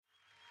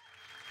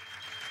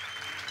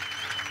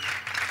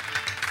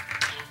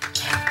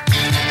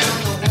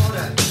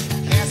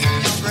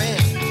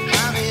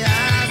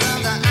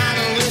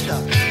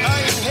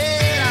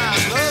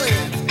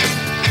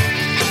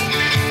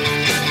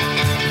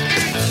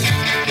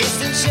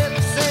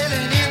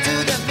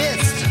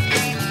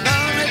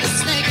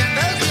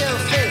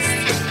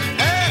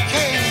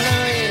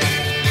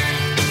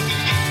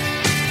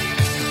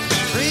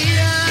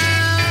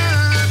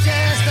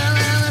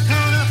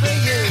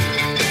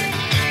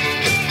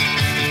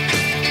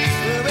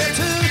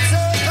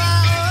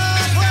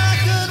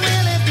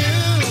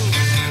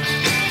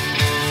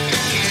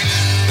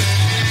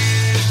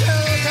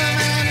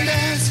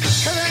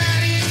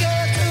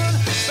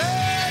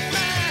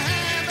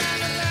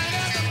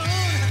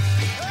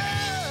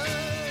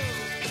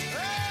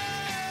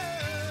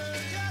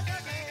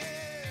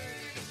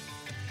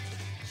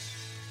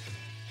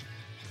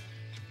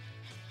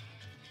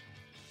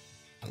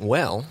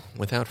Well,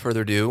 without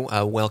further ado,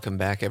 welcome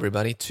back,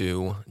 everybody,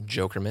 to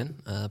Jokerman,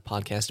 a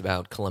podcast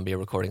about Columbia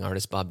recording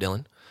artist Bob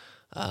Dylan.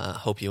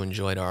 Hope you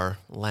enjoyed our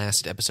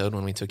last episode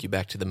when we took you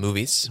back to the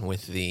movies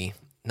with the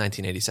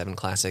 1987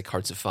 classic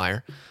Hearts of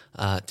Fire.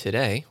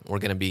 Today, we're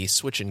going to be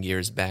switching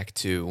gears back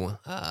to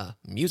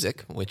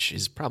music, which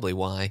is probably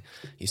why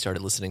you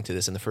started listening to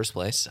this in the first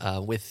place,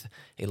 with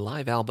a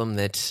live album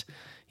that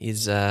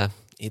is...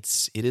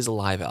 It is a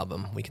live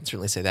album. We can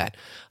certainly say that.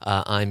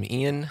 I'm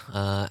Ian,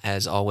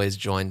 as always,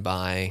 joined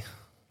by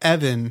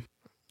Evan.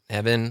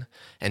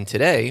 And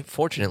today,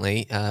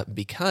 fortunately,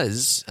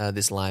 because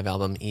this live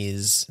album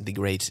is the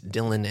great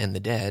Dylan and the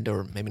Dead,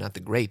 or maybe not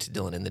the great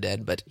Dylan and the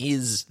Dead, but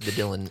is the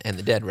Dylan and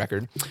the Dead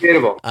record.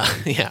 Beautiful.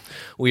 Yeah,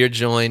 we are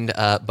joined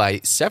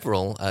by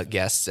several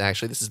guests.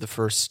 Actually, this is the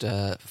first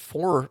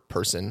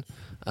four-person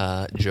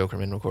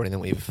Jokerman recording that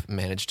we've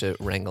managed to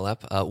wrangle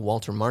up.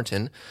 Walter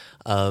Martin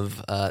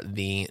of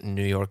the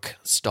New York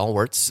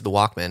Stalwarts, the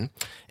Walkmen,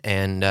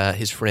 and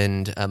his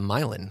friend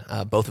Milan,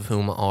 both of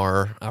whom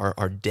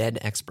are Dead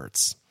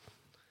experts.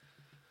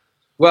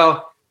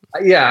 Well,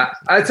 yeah,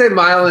 I'd say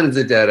Milan's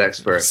a Dead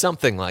expert.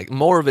 Something like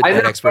more of a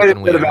Dead expert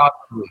than we are.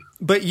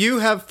 But you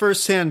have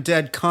firsthand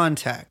Dead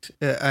contact.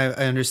 I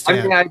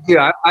understand. I mean, I do.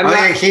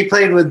 Yeah, he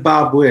played with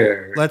Bob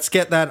Weir. Let's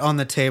get that on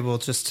the table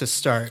just to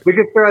start. We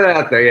could throw that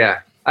out there.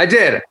 Yeah, I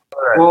did.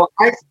 Well,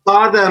 I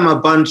saw them a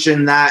bunch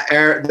in that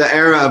era. The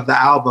era of the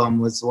album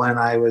was when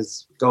I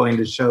was going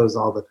to shows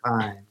all the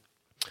time.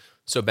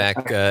 So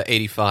back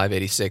 85,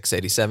 86,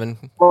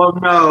 87? Well,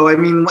 no. I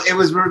mean, it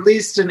was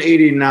released in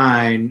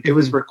 89. It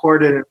was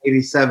recorded in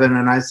 87,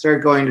 and I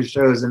started going to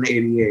shows in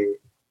 88.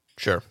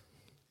 Sure.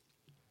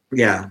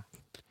 Yeah.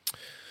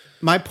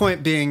 My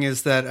point being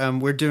is that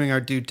we're doing our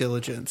due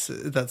diligence.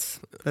 That's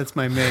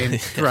my main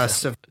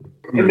thrust of.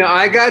 No,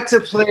 I got to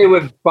play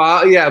with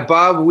Bob. Yeah,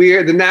 Bob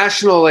Weir. The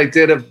National they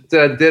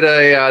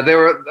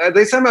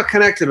somehow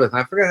connected with him.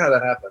 I forgot how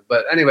that happened,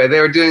 but anyway, they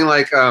were doing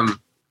a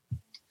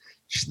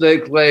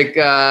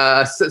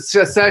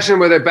session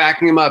where they're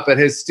backing him up at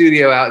his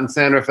studio out in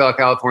San Rafael,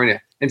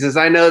 California. And since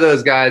I know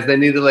those guys, they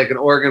needed like an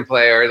organ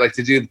player, like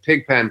to do the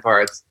Pigpen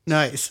parts.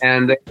 Nice.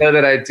 And they know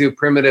that I do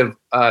primitive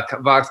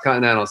Vox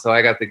Continental, so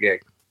I got the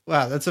gig.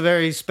 Wow, that's a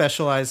very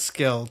specialized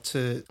skill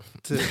to.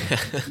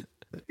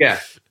 Yeah.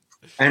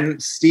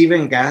 And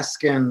Stephen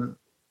Gaskin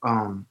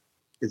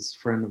is a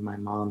friend of my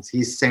mom's.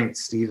 He's Saint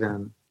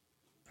Stephen.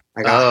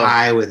 I got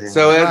high with him.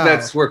 So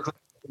that's where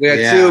we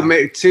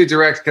had two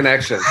direct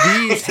connections.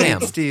 The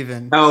Saint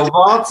Stephen. No,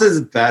 Waltz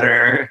is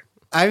better.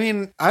 I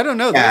mean, I don't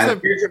know. Yeah,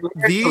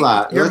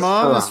 your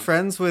mom is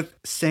friends with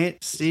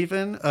Saint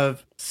Stephen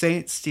of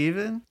Saint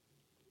Stephen?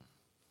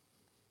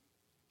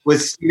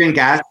 With Stephen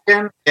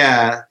Gaskin?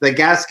 Yeah. The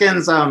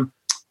Gaskins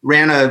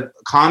ran a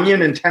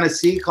commune in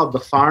Tennessee called The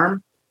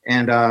Farm.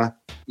 And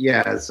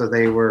so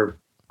they were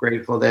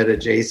Grateful Dead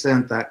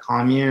adjacent, that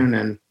commune.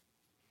 And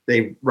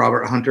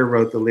Robert Hunter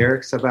wrote the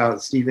lyrics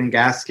about Stephen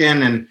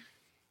Gaskin.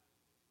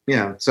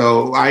 And,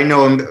 so I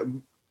know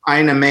him.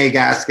 Ina May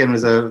Gaskin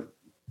was a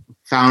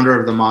founder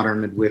of the modern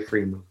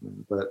midwifery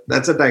movement, but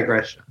that's a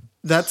digression.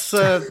 That's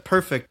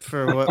perfect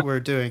for what we're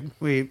doing.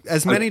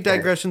 As many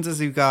digressions as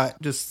you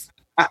got, just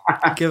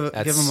give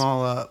them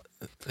all up.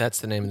 That's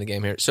the name of the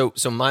game here. So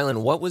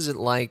Milan, what was it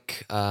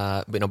like?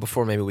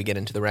 Before maybe we get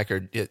into the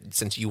record,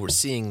 since you were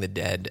seeing the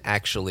Dead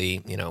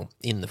actually,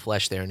 in the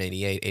flesh there in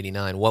 88,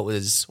 89, what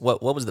was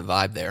the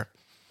vibe there?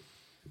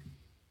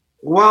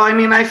 Well, I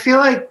mean, I feel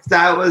like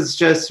that was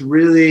just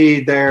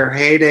really their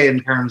heyday in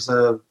terms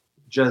of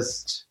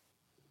just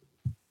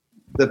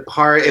the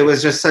part. It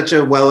was just such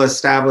a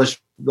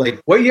well-established,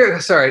 like. What year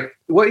did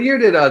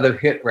the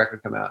hit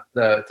record come out?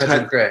 The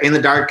Touch of Grey. In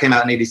the Dark came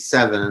out in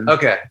 87.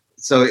 Okay.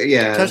 So,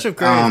 yeah. Touch of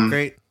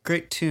Grey is a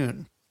great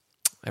tune.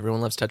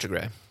 Everyone loves Touch of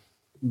Grey.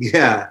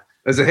 Yeah.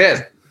 It was a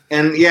hit.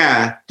 And,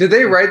 yeah. Did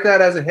they write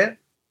that as a hit?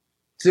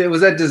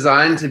 Was that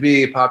designed to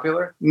be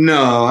popular?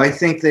 No, I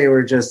think they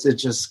were it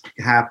just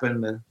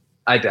happened.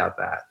 I doubt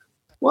that.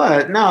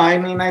 What? No, I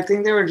mean, I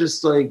think they were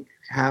just like,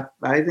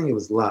 I think it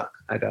was luck.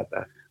 I doubt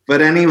that.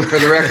 But anyway. For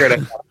the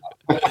record,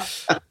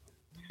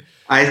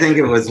 I think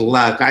it was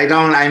luck. I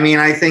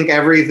think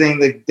everything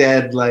the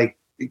Dead, like,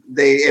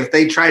 if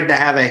they tried to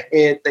have a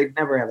hit, they'd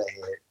never have a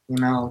hit,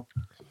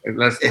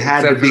 It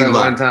had to be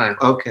luck. One time.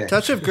 Okay.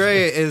 Touch of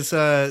Grey is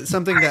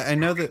something that I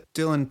know that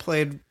Dylan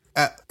played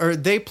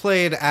they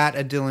played at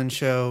a Dylan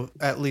show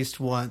at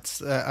least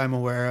once, I'm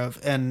aware of,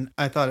 and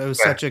I thought it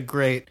was such a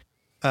great,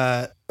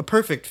 a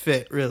perfect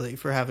fit, really,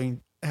 for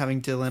having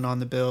Dylan on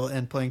the bill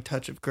and playing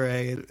Touch of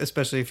Grey,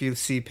 especially if you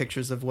see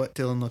pictures of what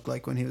Dylan looked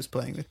like when he was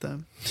playing with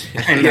them.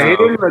 Yeah, he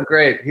didn't look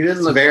great. He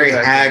didn't look very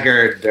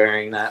haggard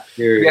during that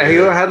period. Yeah, he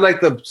had like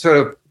the sort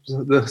of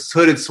the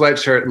hooded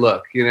sweatshirt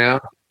look,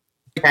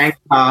 It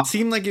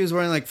seemed like he was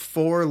wearing like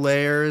 4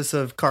 layers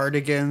of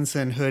cardigans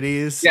and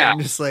hoodies. Yeah.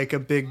 And just like a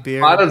big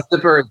beard. A lot of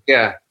zippers,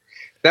 yeah.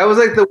 That was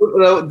like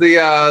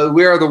the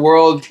We Are the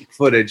World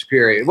footage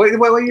period.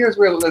 What years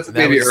were that's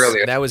maybe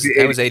earlier? That was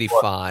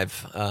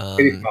 85.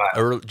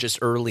 85. Just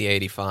early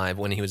 85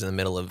 when he was in the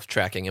middle of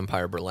tracking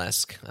Empire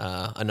Burlesque.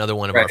 Another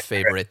one of our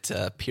favorite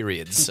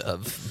periods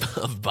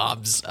of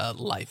Bob's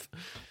life.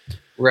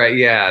 Right,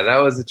 yeah. That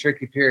was a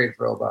tricky period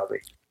for old Bobby.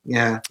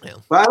 Yeah.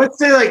 Well, I would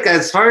say, like,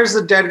 as far as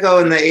the Dead go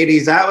in the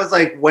 80s, that was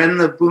like when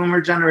the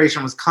boomer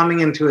generation was coming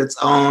into its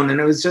own,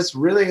 and it was just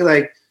really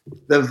like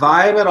the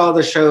vibe at all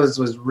the shows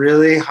was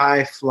really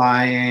high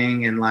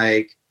flying, and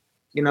like,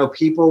 you know,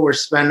 people were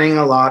spending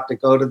a lot to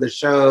go to the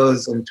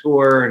shows and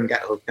tour and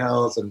get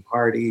hotels and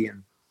party.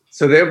 And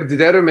so the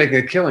Dead are making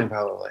a killing,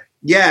 probably.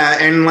 Yeah,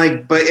 and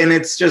like, and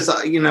it's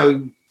just, you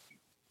know,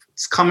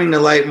 it's coming to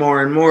light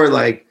more and more.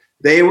 Like,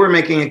 they were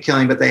making a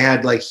killing, but they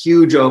had like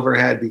huge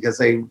overhead because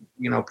they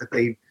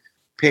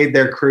paid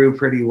their crew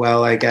pretty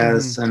well, I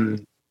guess.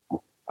 And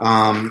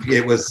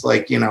it was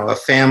like, you know, a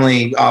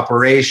family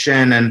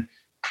operation. And,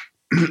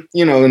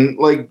 you know, and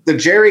like the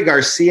Jerry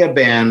Garcia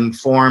band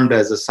formed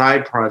as a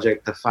side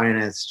project to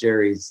finance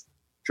Jerry's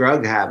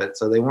drug habit.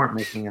 So they weren't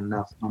making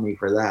enough money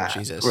for that.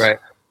 Jesus. Right.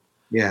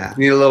 Yeah.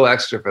 Need a little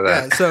extra for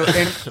that. Yeah, so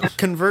and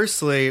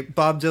conversely,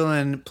 Bob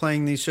Dylan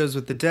playing these shows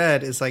with the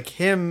Dead is like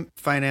him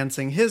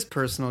financing his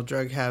personal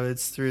drug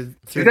habits through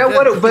Is that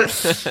what it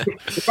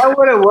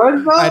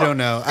was though? I don't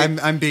know.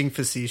 I'm being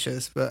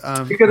facetious, but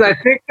because I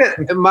think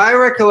that my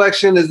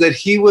recollection is that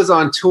he was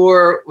on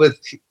tour with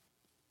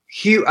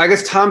I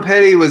guess Tom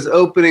Petty was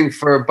opening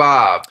for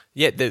Bob.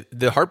 Yeah, the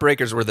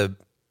Heartbreakers were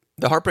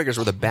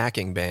the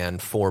backing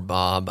band for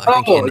Bob.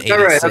 I think in is that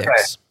right?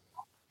 86.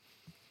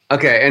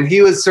 Okay, and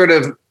he was sort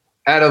of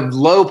at a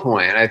low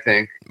point, I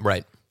think.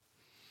 Right.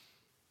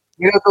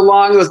 You know,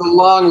 it was a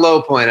long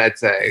low point, I'd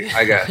say,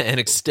 I guess. An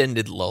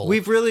extended lull.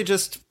 we've really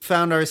just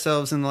found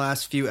ourselves in the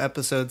last few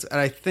episodes, and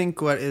I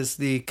think what is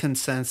the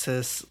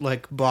consensus,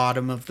 like,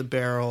 bottom of the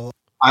barrel.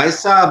 I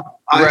saw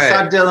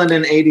Dylan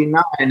in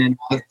 '89, and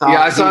I thought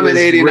I saw him in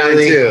 '89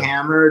 really too.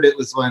 Hammered. It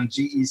was when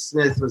G.E.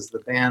 Smith was the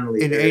band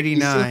leader. In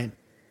 89.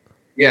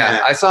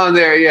 Yeah, I saw him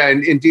there,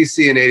 in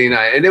DC in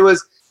 '89. And it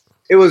was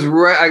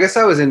right, I guess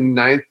I was in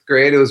 9th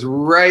grade. It was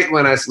right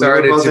when I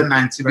started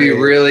to be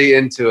really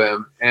into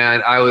him.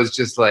 And I was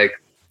just like,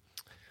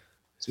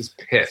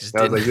 pissed.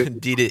 I was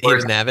like, he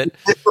didn't have it.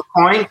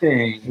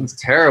 Disappointing. It's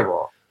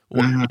terrible.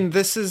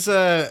 This is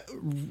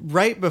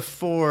right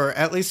before,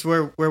 at least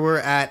where we're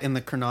at in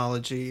the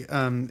chronology,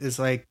 is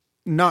like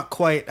not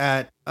quite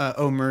at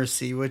Oh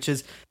Mercy, which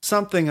is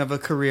something of a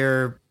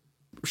career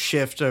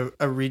shift, a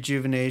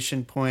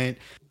rejuvenation point.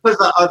 Because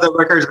the other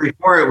records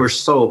before it were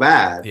so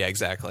bad. Yeah,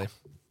 exactly.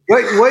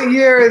 What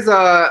year is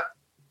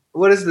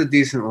what is the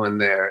decent one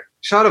there?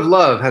 Shot of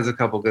Love has a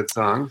couple good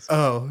songs.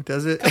 Oh,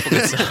 does it?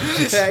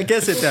 Yeah, I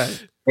guess it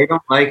does.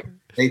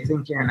 They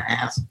think you're an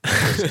ass.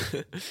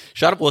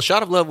 Shot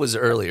of Love was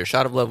earlier.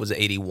 Shot of Love was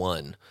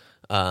 81.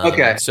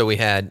 Okay. So we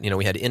had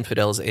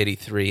Infidels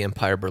 83,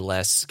 Empire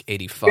Burlesque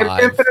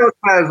 85. Infidels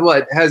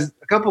has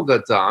a couple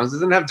good songs.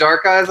 Doesn't it have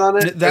Dark Eyes on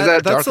it?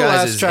 That's Dark the Eyes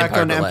last is track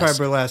Empire on Empire Burlesque.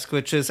 Burlesque,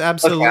 which is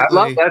absolutely I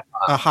love that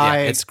song. a high,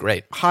 it's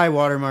great. high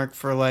watermark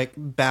for like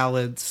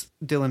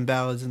Dylan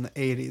ballads in the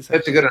 80s.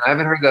 That's a good one. I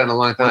haven't heard that in a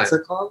long time. What's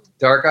it called?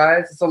 Dark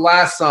Eyes? It's the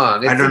last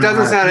song. It don't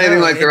doesn't know. sound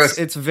anything like the rest.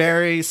 It's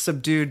very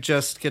subdued,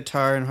 just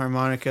guitar and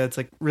harmonica. It's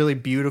like really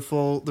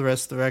beautiful. The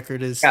rest of the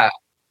record is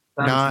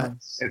not.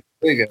 It's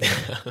pretty good.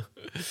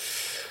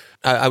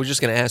 I was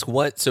just going to ask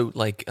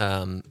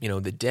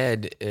the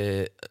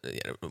Dead,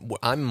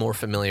 I'm more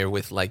familiar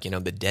with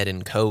the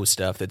Dead & Co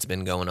stuff that's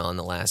been going on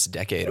the last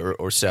decade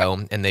or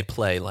so. And they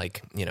play I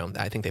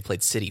think they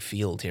played Citi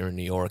Field here in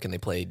New York, and they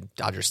played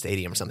Dodger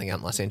Stadium or something out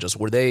in Los Angeles.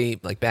 Were they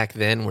back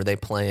then, were they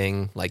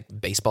playing like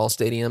baseball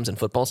stadiums and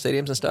football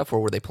stadiums and stuff,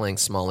 or were they playing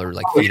smaller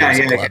theaters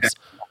and clubs?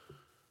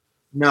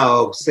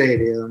 No,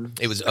 stadium.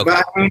 It was okay.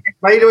 But I mean,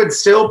 they would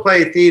still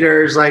play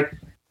theaters. Like,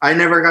 I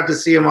never got to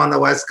see them on the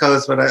West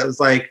Coast, but it was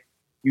like,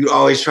 you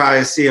always try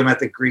to see them at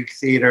the Greek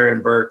Theater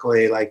in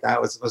Berkeley. Like, that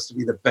was supposed to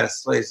be the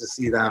best place to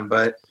see them.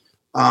 But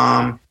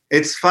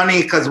it's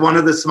funny because one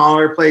of the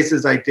smaller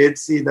places I did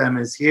see them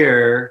is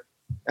here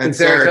at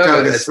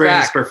Saratoga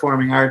Springs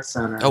Performing Arts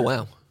Center. Oh,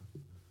 wow.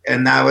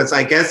 And that was,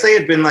 I guess they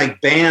had been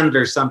like banned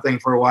or something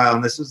for a while.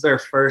 And this was their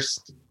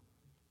first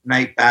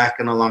night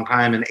back in a long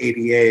time in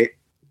 '88.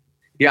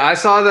 Yeah, I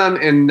saw them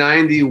in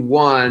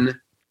 '91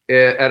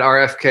 at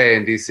RFK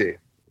in DC.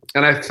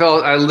 And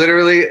I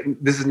literally,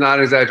 this is not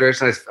an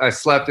exaggeration, I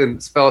slept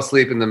and fell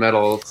asleep in the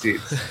metal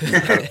seats.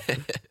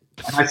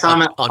 I saw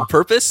them on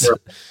purpose?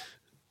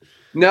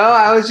 No,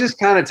 I was just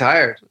kind of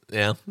tired.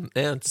 Yeah,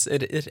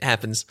 it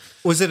happens.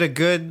 Was it a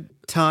good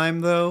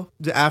time, though?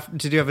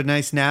 Did you have a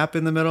nice nap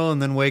in the middle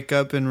and then wake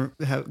up and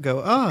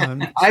go, oh,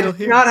 I'm still I did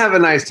here? not have a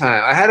nice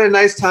time. I had a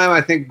nice time,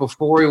 I think,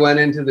 before we went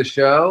into the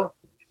show.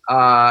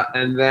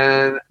 And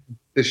then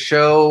the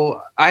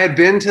show, I had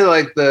been to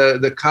like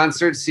the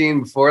concert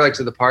scene before, like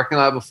to the parking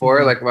lot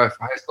before, like my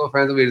high school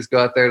friends, we just go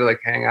out there to like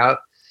hang out.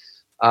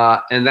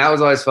 And that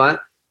was always fun.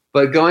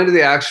 But going to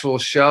the actual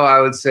show, I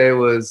would say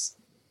was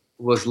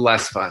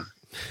less fun.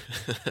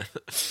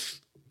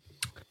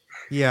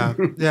 Yeah.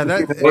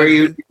 That Were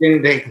you?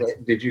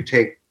 Did you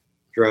take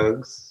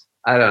drugs?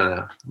 I don't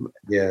know.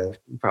 Yeah.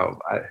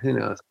 Probably. Who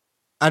knows?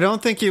 I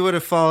don't think you would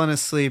have fallen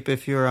asleep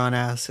if you were on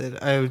acid.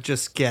 I would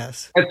just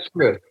guess. That's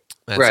true.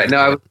 That's Right. good.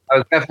 No, I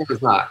was definitely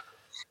not.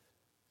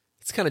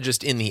 It's kind of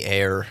just in the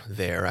air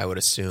there, I would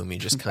assume. You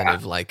just kind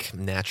of like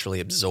naturally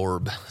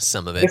absorb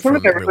some of it. It's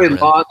something that really everywhere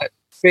long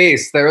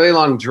space, that really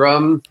long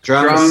drum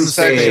section.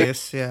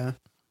 Space, yeah.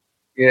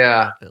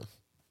 Yeah.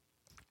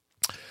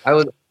 I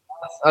was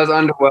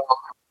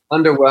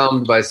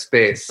underwhelmed by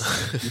space.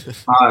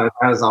 That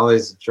was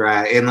always a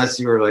drag, unless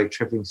you were like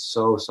tripping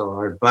so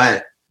hard.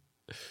 But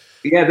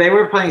yeah, they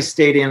were playing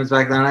stadiums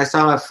back then. I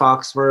saw them at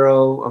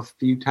Foxborough a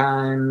few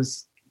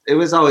times. It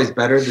was always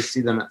better to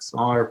see them at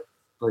smaller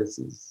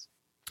places.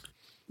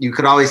 You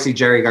could always see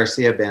Jerry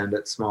Garcia band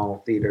at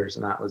small theaters,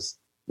 and that was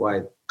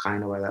why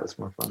that was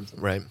more fun.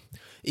 Right.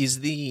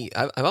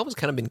 I've always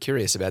kind of been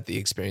curious about the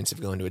experience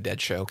of going to a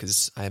Dead show,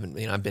 because I've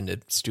been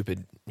to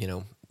stupid,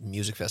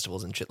 music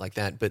festivals and shit like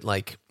that. But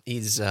like,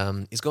 he's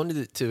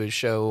going to a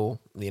show,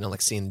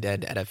 like seeing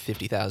Dead at a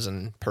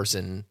 50,000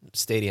 person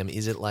stadium.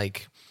 Is it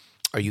like,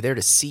 are you there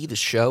to see the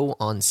show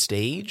on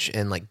stage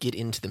and like get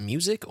into the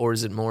music, or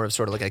is it more of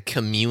sort of like a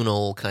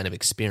communal kind of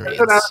experience? That's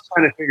what I was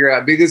trying to figure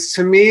out, because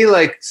to me,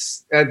 like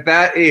at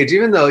that age,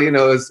 even though it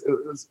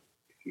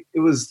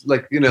was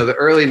like the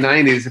early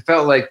 '90s, it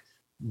felt like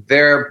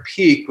their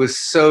peak was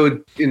so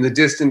in the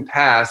distant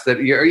past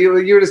that you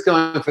were just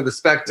going for the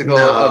spectacle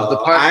of the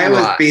parking I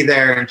would lot. be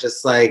there and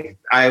just like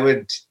I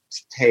would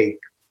take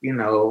a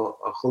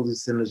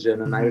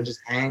hallucinogen, and I would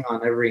just hang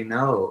on every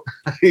note.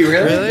 You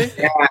really?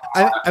 Yeah.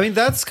 I mean,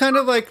 that's kind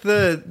of like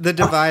the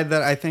divide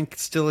that I think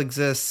still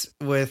exists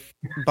with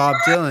Bob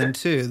Dylan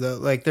too, though.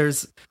 Like,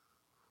 there's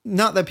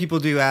not that people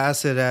do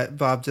acid at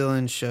Bob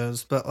Dylan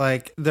shows, but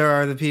like there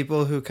are the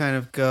people who kind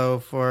of go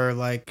for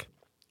like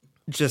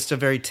just a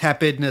very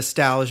tepid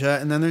nostalgia,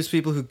 and then there's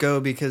people who go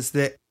because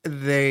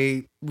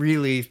they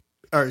really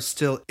are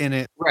still in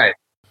it. Right.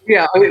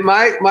 Yeah, I mean,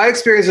 my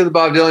experience with the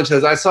Bob Dylan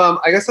shows, I saw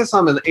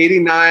him in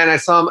 '89. I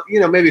saw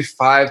him, maybe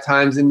 5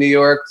 times in New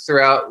York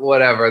throughout the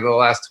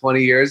last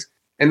 20 years,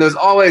 and it was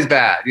always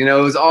bad. It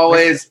was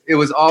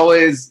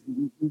always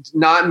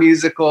not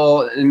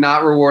musical and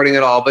not rewarding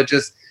at all. But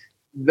just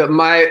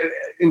my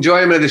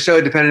enjoyment of the show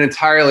depended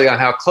entirely on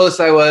how close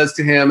I was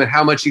to him and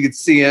how much you could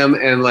see him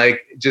and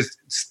like just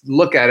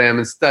look at him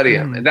and study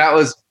him, and that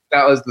was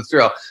the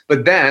thrill.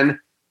 But then,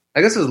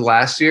 I guess it was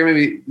last year,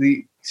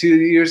 maybe 2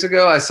 years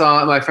ago, I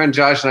saw my friend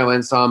Josh and I went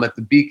and saw him at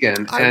the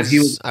Beacon,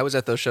 I was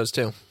at those shows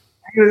too.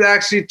 He was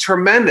actually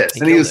tremendous,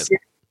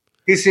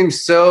 he seemed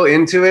so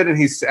into it, and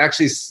he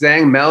actually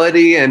sang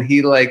melody, and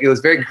it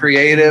was very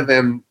creative,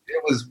 and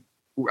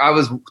I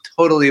was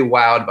totally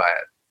wowed by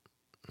it.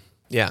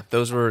 Yeah,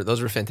 those were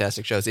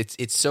fantastic shows.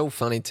 It's so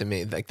funny to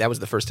me. Like, that was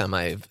the first time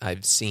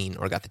I've seen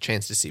or got the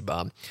chance to see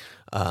Bob,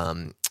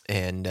 and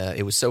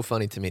it was so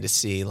funny to me to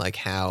see like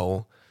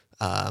how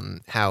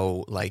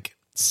like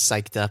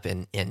psyched up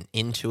and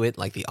into it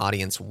like the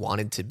audience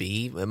wanted to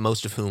be,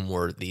 most of whom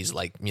were these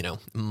like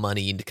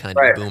moneyed kind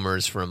of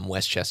boomers from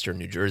Westchester,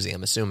 New Jersey,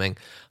 I'm assuming,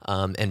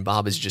 and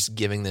Bob is just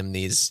giving them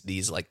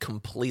these like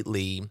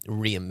completely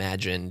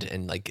reimagined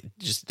and like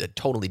just a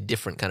totally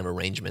different kind of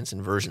arrangements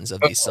and versions of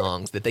these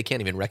songs that they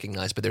can't even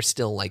recognize, but they're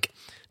still like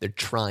they're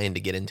trying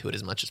to get into it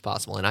as much as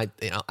possible. And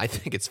I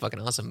think it's fucking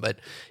awesome, but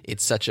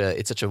it's such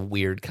a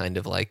weird kind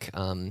of like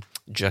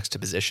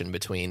juxtaposition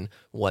between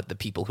what the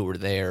people who were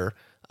there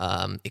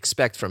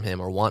expect from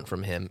him or want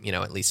from him,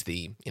 at least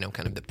the,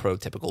 kind of the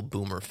prototypical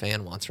boomer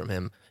fan wants from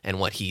him, and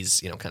what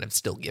he's, kind of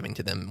still giving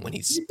to them when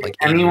he's like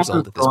 8 years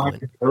old at this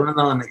point.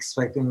 Anyone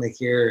expecting to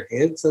hear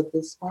hits at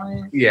this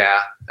point?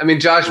 Yeah. I mean,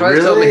 Josh Weiss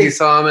told me he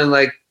saw him and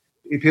like,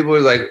 people were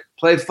like,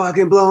 play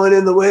fucking Blowing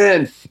in the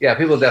Wind. Yeah,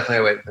 people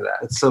definitely wait for that.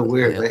 It's so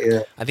weird.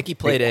 Yeah. I think he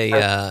played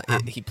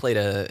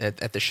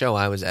at the show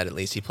I was at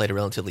least, he played a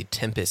relatively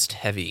Tempest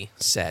heavy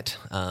set,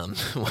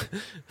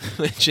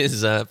 which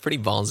is pretty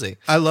ballsy.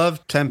 I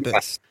love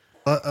Tempest.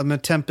 I'm a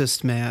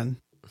Tempest man.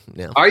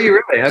 Yeah. Are you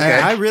really? Okay.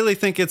 I really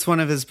think it's one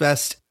of his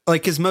best,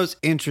 like his most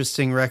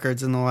interesting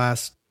records in the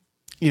last,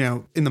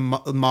 in the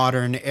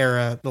modern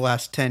era, the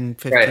last 10,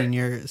 15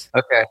 years.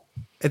 Okay.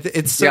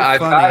 It's so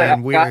funny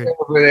and weird.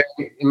 Over there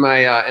in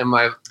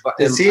my.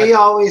 Does he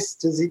always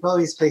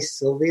play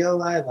Silvio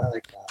live? I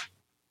like that.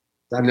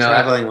 That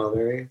Traveling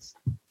Wilburys.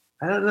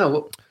 I don't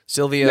know.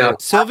 Silvio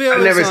was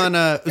on.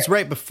 It was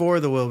right before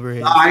the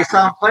Wilburys. Oh, I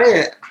saw him play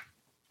it.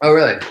 Oh,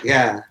 really?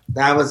 Yeah,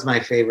 that was my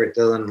favorite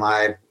Dylan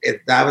live.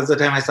 That was the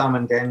time I saw him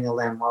when Daniel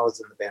Lanois was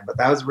in the band, but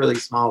that was really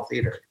small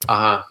theater.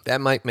 That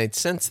might make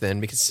sense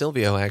then, because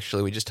Silvio,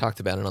 actually, we just talked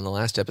about it on the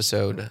last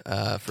episode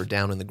for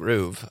Down in the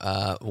Groove,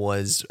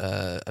 was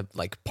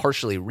like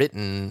partially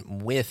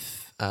written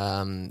with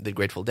the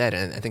Grateful Dead,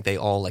 and I think they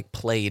all like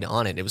played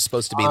on it. It was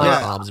supposed to be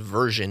like Bob's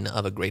version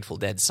of a Grateful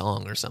Dead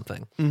song or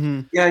something.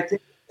 Mm-hmm. Yeah, I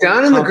think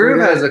Down in the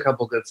Groove has a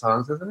couple good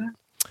songs, isn't it?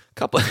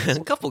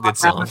 a couple good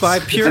songs. By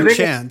pure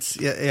chance.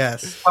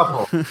 Yes.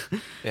 Couple.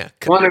 Yeah,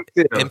 One or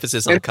two.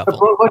 emphasis on And couple.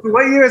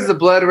 What year is the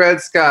Blood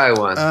Red Sky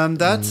one?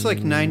 That's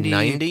like 90.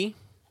 90?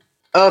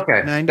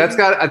 Okay, 90? that's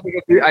got.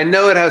 I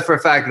know it has for a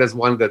fact. It has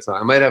one good song.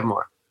 I might have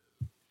more.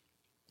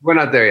 We're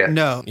not there yet.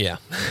 No. Yeah.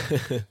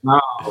 No.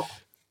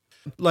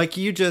 Like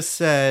you just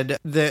said,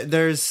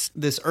 there's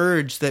this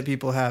urge that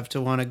people have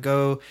to want to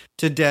go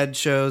to Dead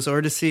shows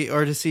or to see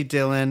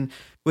Dylan.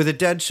 With a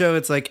Dead show,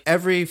 it's like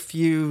every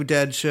few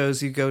Dead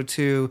shows you go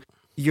to,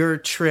 your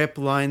trip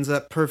lines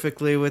up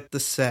perfectly with the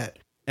set,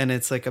 and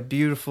it's like a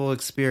beautiful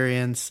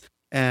experience,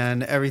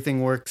 and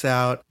everything works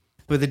out.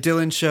 With a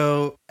Dylan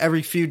show,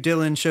 every few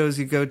Dylan shows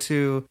you go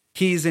to,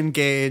 he's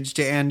engaged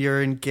and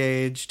you're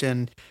engaged,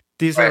 and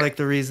these are like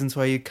the reasons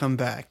why you come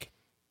back.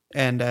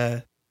 And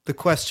the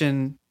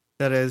question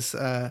that is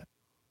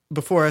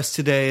before us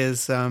today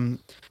is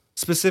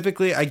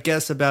specifically, I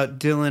guess, about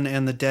Dylan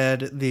and the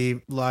Dead,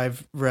 the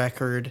live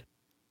record.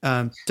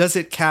 Does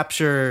it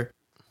capture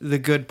the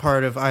good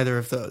part of either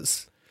of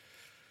those?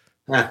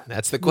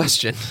 That's the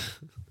question.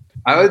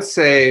 I would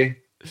say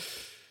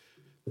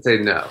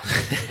no.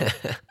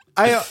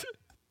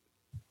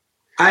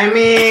 I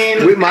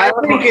mean, Milan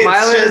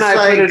and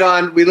I put it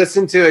on. We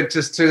listened to it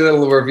just to a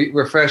little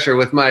refresher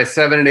with my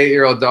 7 and 8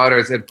 year old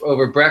daughters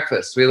over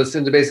breakfast. We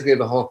listened to basically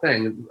the whole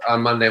thing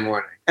on Monday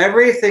morning.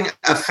 Everything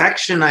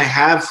affection I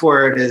have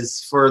for it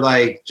is for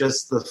like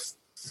just the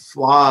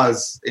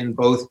flaws in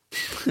both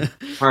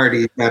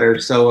parties that are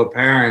so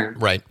apparent.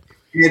 Right.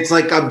 It's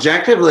like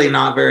objectively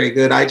not very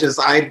good.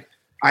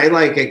 I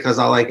like it because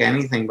I like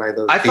anything by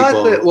those people.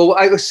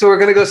 Thought that, so we're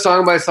going to go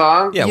song by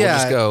song? Yeah, we'll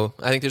just go.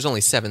 I think there's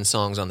only 7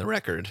 songs on the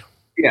record.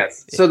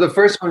 Yes. So the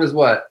first one is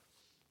what?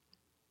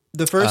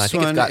 The first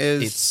one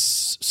is...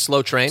 It's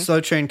Slow Train.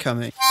 Slow Train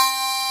Coming.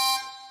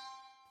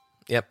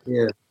 Yep.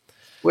 Yeah.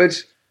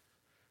 Which,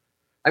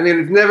 I mean,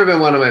 it's never been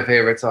one of my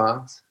favorite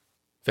songs.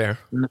 Fair.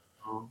 No.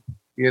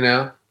 You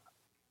know?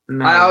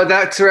 No. I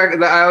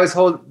always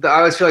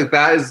feel like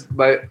that is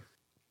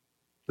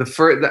the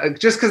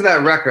first, just because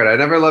that record, I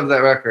never loved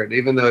that record,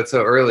 even though it's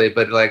so early.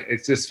 But like,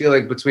 it just feel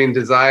like between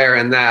Desire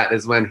and that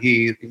is when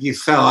he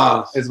fell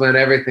off. Is when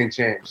everything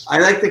changed. I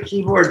like the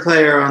keyboard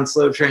player on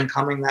Slow Train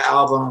Coming, the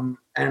album,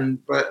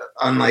 but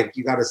on like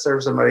You Gotta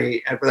Serve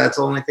Somebody. But that's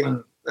the only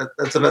thing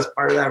that's the best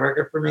part of that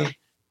record for me.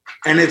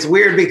 And it's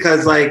weird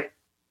because like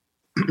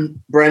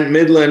Brent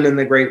Midland in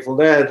the Grateful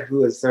Dead, who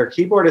was their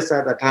keyboardist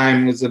at that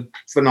time, was a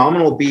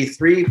phenomenal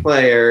B3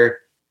 player.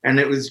 And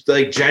it was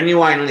like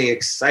genuinely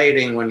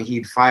exciting when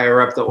he'd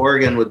fire up the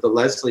organ with the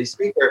Leslie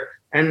speaker.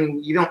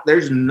 And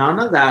there's none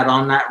of that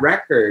on that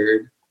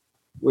record,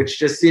 which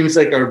just seems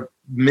like a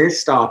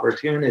missed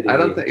opportunity. I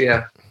don't think,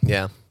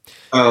 yeah.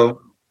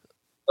 Oh,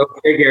 go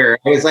figure.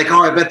 I was like,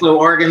 I bet the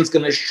organ's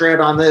going to shred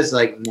on this.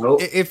 Like,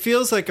 nope. It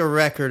feels like a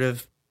record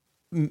of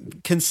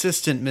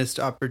consistent missed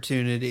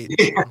opportunity.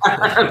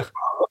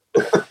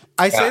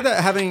 I say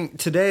that having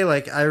today,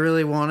 like I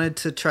really wanted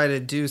to try to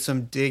do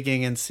some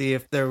digging and see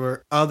if there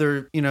were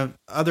other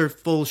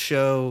full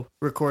show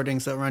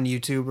recordings that were on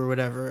YouTube or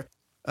whatever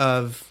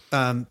of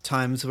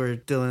times where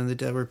Dylan and the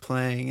Dead were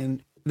playing,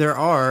 and there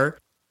are,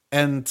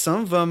 and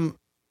some of them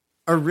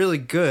are really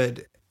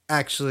good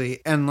actually,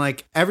 and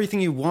like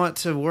everything you want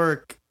to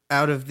work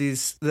out of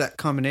that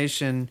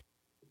combination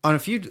on a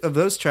few of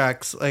those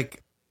tracks,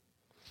 like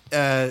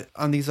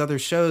on these other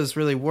shows,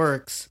 really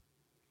works.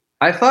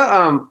 I thought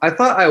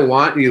I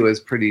Want You was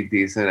pretty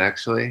decent,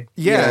 actually.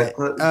 Yeah.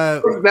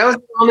 That was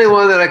the only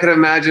one that I could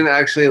imagine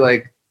actually,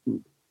 like,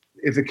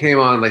 if it came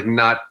on, like,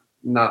 not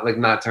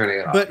turning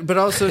it off. But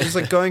also just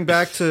like going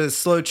back to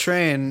Slow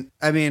Train,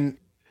 I mean,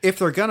 if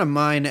they're gonna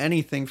mine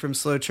anything from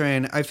Slow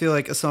Train, I feel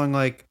like a song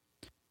like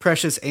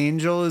Precious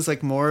Angel is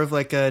like more of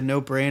like a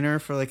no-brainer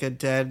for like a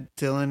Dead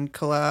Dylan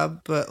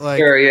collab, but like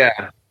sure,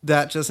 yeah.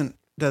 That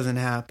doesn't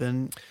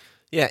happen.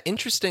 Yeah,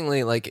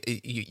 interestingly, like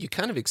you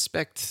kind of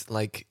expect,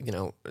 like,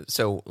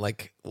 so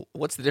like,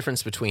 what's the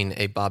difference between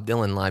a Bob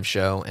Dylan live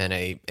show and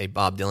a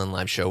Bob Dylan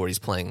live show where he's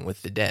playing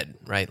with the Dead,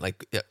 right?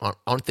 Like,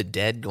 aren't the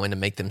Dead going to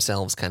make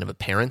themselves kind of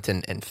apparent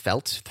and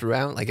felt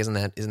throughout? Like, isn't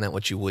that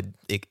what you would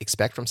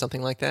expect from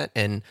something like that?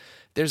 And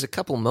there's a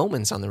couple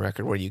moments on the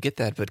record where you get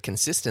that, but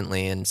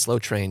consistently, and Slow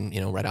Train,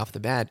 right off the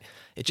bat,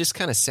 it just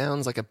kind of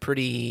sounds like a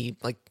pretty,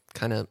 like,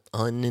 kind of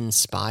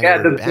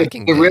uninspired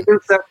backing. The rhythm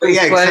stuff,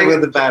 except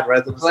with the bad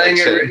rhythm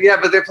section.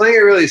 But they're playing it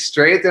really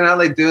straight. They're not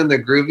like doing the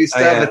groovy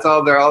stuff.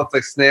 They're all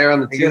like snare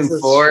on the 2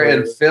 and 4,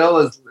 and Phil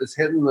is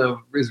hitting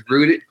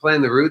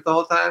playing the root the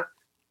whole time.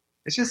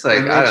 It's just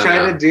like, I don't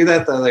know. To do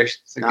that though. They're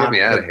get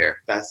me out of here.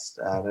 Best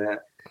at it.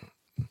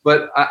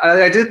 But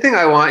I did think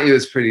I Want You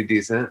is pretty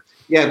decent.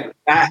 Yeah,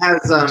 that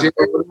has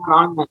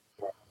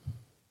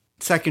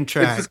second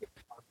track.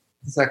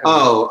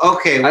 Oh,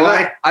 okay.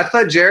 Well, I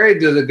thought Jerry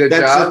did a good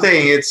job. That's the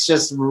thing. It's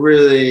just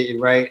really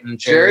right in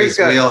Jerry's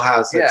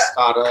wheelhouse. It's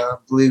got a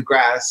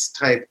bluegrass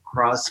type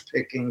cross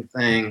picking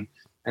thing,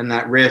 and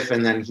that riff,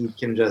 and then he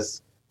can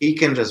just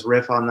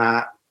riff on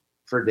that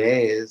for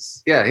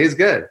days. Yeah, he's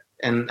good.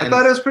 And I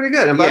thought it was pretty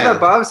good. And I thought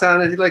Bob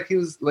sounded like he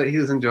was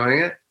enjoying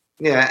it.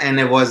 Yeah, and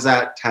it was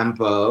at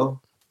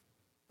tempo.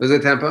 Was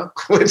it tempo?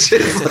 Which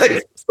is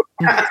like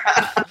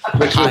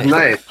Which was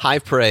nice. High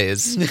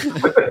praise. Yeah,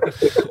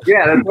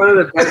 that's one of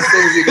the best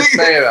things you can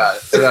say about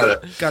it.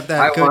 Got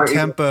that good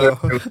tempo.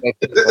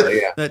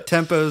 Yeah. That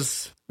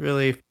tempo's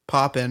really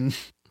popping.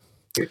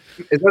 Is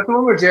that the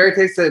one where Jerry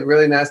takes that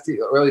really nasty,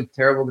 really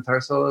terrible guitar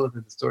solo with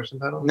the distortion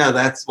pedal? No,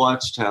 that's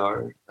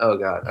Watchtower. Oh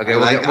God. Okay,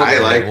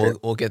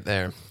 we'll get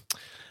there.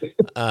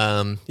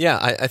 I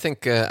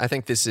think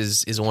this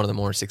is one of the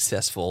more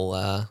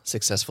successful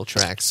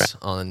tracks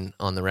on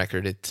the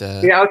record. I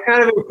was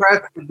kind of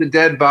impressed that the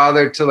Dead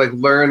bothered to like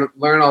learn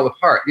all the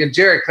parts. Yeah,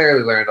 Jerry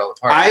clearly learned all the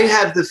parts. I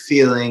have the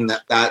feeling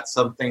that that's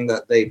something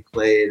that they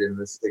played in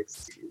the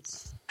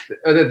 60s.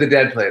 Or that the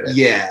Dead played it.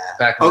 Yeah.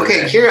 Back in the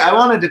day. Here I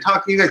wanted to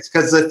talk to you guys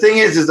because the thing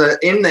is that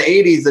in the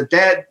 80s, the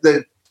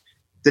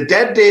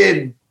Dead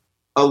did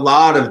a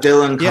lot of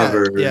Dylan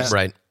covers, yeah.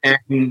 Right?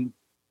 And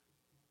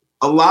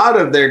a lot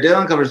of their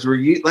Dylan covers were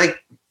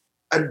like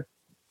a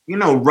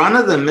run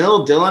of the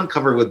mill Dylan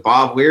cover with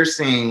Bob Weir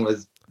singing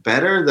was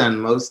better than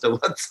most of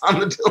what's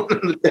on the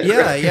Dylan and the Dead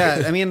record.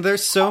 Yeah. I mean,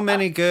 there's so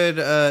many good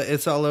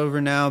It's All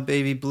Over Now,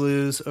 Baby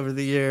Blues over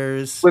the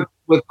years.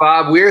 With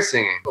Bob Weir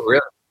singing.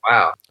 Really?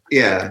 Wow.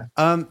 Yeah.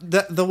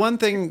 The one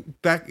thing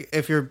back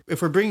if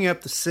we're bringing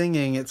up the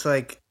singing, it's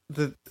like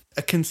a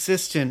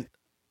consistent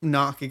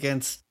knock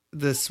against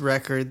this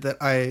record that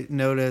I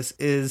notice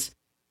is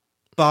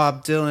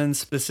Bob Dylan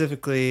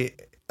specifically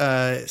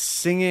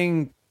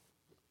singing.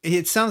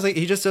 It sounds like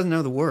he just doesn't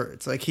know the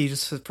words. Like he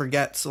just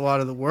forgets a lot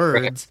of the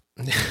words.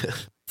 Right.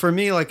 For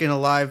me, like in a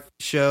live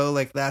show,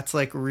 like that's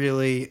like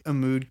really a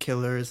mood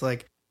killer. Is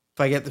like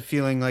if I get the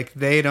feeling like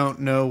they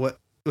don't know what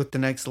the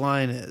next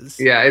line is.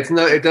 Yeah, it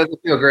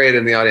doesn't feel great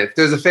in the audience.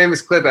 There's a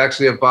famous clip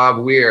actually of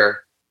Bob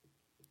Weir.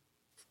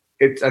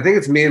 I think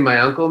it's Me and My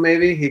Uncle.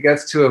 Maybe he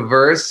gets to a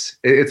verse.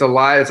 It's on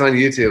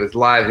YouTube. It's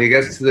live. And he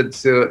gets a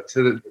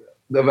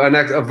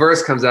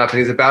verse comes up and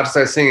he's about to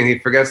start singing. He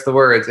forgets the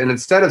words, and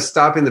instead of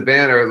stopping the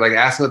band or like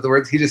asking what the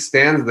words, he just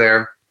stands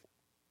there,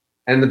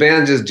 and the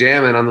band's just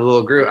jamming on the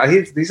little groove.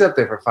 He's up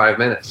there for 5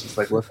 minutes, just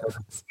like looking.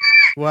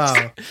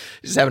 Wow,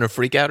 just having a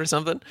freak out or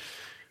something.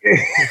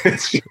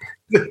 It's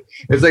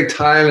like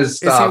time is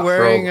stopped. Is he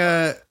wearing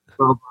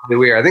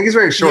Weird. I think he's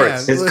wearing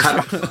shorts. Yeah,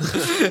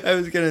 I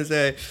was gonna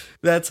say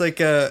that's like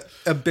a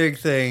big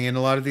thing in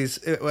a lot of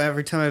these.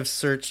 Every time I've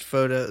searched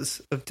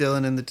photos of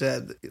Dylan and the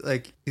Dead,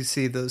 like you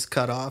see those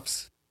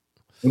cutoffs.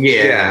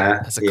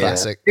 Yeah, that's a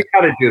classic. You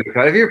gotta do the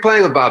cut. If you're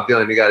playing with Bob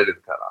Dylan, you gotta do the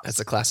cutoffs. That's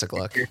a classic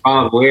look.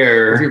 Bob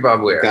Weir. If you're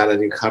Bob Weir, gotta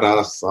do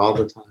cutoffs all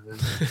the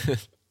time.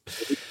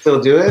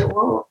 Still do it?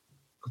 Well,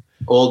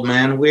 Old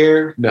Man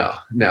Weir? No.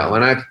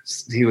 When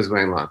he was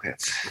wearing long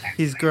pants.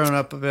 He's grown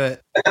up a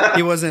bit.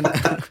 He wasn't.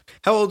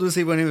 How old was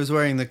he when he was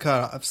wearing the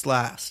cutoffs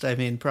last? I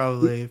mean,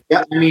 probably.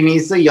 Yeah, I mean,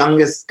 he's the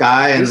youngest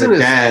guy in the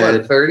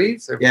Dead.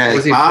 30s? Yeah,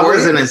 was he Bob 40?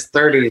 was in his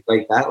 30s.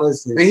 Like that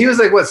was. I mean, he was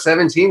like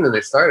 17 when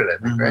they started, I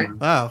think, right?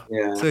 Wow.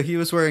 Yeah. So he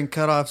was wearing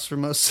cutoffs for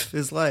most of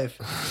his life.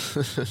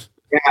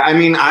 Yeah, I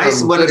mean,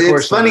 it's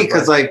funny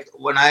because like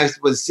when I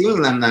was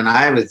seeing them, then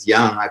I was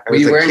young. Like I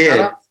was a kid.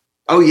 Cutoffs?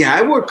 Oh yeah,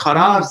 I wore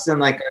cutoffs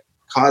and like a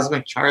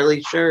Cosmic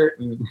Charlie shirt.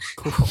 And...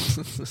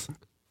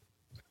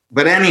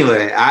 But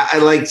anyway, I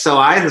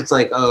was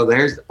like, oh,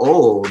 there's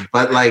old,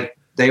 but like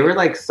they were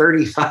like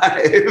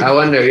 35. I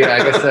wonder, yeah, I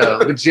guess so.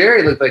 But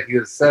Jerry looked like he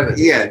was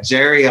 70. Yeah,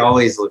 Jerry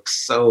always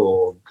looks so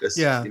old.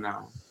 Jerry.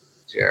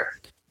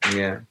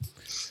 Yeah.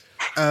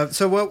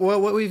 So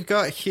what we've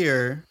got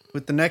here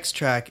with the next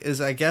track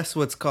is, I guess,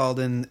 what's called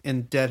in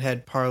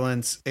Deadhead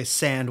parlance a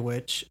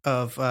sandwich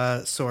of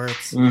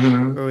sorts,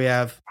 where we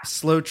have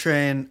Slow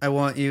Train, I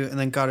Want You, and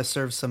then Gotta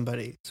Serve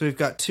Somebody. So we've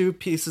got two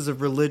pieces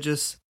of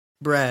religious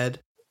bread,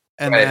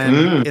 and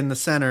then in the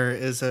center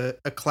is a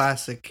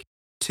classic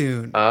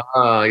tune.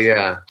 Oh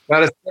yeah,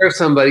 Gotta Serve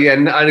Somebody. Yeah,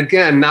 and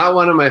again, not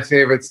one of my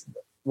favorites.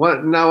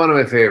 Not one of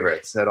my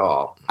favorites at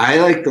all. I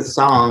like the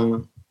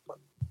song,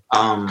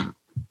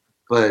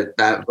 but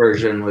that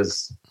version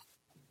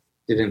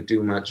didn't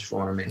do much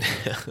for me.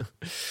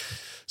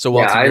 So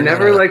Walter, I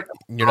never liked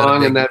the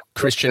song in that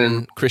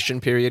Christian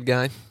period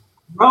guy.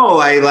 No,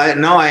 I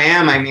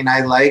am. I mean,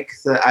 I like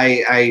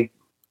I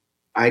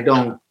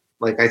don't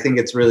like. I think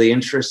it's really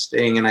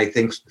interesting, and I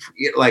think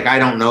like I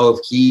don't know if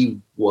he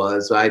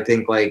was, but I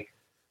think like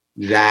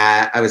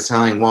that. I was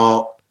telling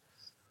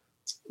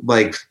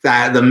like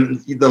that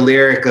the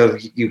lyric of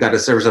 "You Got to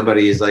Serve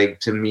Somebody" is like,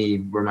 to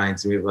me,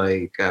 reminds me of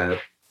like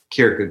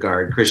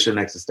Kierkegaard, Christian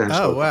existential.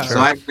 Oh wow! So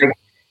I like.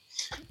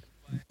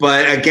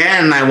 But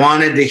again, I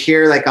wanted to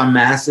hear like a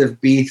massive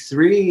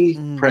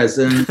B3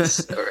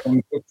 presence or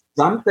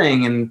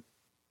something, and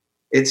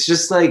it's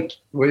just like,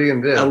 what are you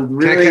gonna do? A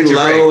really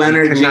low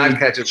energy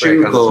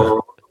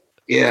chuggle.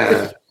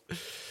 Yeah,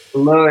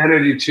 low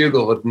energy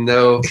chuggle with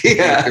no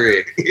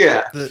B3.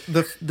 Yeah,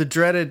 the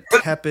dreaded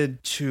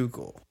tepid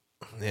chuggle.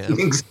 Yeah,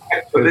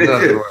 exactly.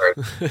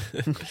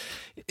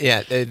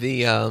 Yeah,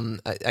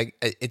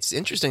 it's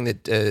interesting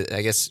that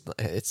I guess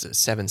it's a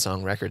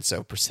 7-song record,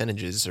 so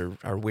percentages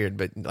are weird,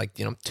 but like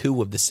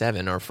 2 of the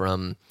 7 are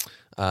from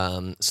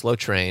Slow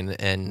Train,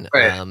 and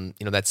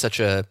that's such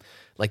a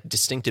like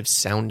distinctive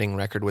sounding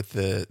record with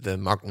the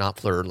Mark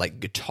Knopfler like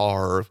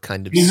guitar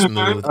kind of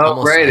smooth.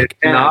 Oh, right. Like,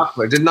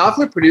 Knopfler. Did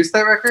Knopfler produce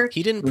that record?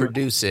 He didn't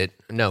produce it.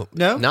 No.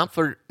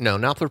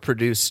 Knopfler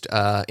produced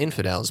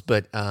Infidels,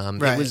 but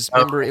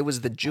it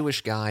was the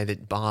Jewish guy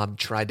that Bob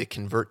tried to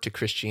convert to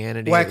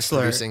Christianity. Wexler.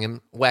 Producing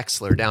him,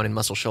 Wexler, down in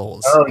Muscle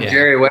Shoals. Oh, yeah.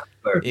 Jerry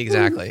Wexler.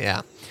 Exactly.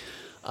 Yeah.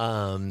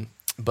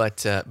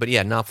 But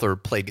yeah,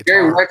 Knopfler played guitar.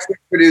 Jerry Wexler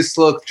produced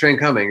Slow Train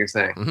Coming, you're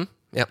saying? Mm-hmm.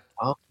 Yep.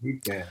 Oh, he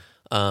did.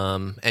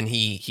 And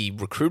he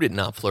recruited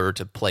Knopfler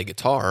to play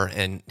guitar,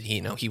 and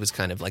he was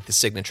kind of like the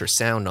signature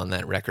sound on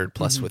that record,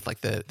 plus with like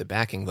the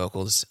backing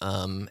vocals.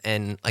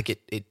 And like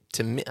it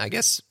to me, I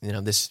guess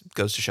this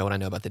goes to show what I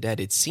know about the Dead.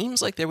 It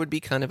seems like there would be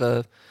kind of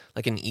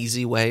an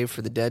easy way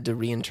for the Dead to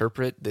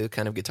reinterpret the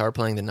kind of guitar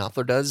playing that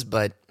Knopfler does,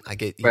 but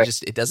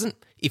it doesn't.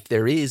 If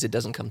there is, it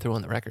doesn't come through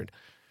on the record.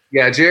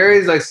 Yeah,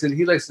 Jerry likes to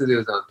do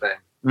his own thing.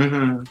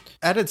 Mm-hmm.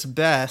 At its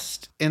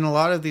best, in a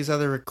lot of these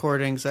other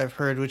recordings I've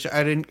heard, which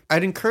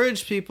I'd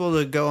encourage people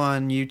to go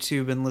on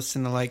YouTube and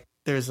listen to, like,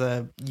 there's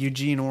a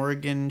Eugene,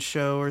 Oregon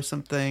show or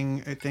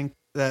something. I think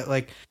that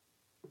like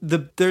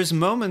there's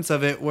moments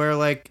of it where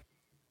like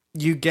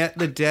you get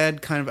the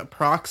Dead kind of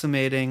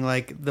approximating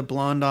like the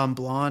Blonde on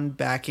Blonde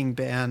backing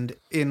band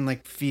in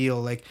like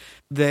feel like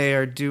they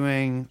are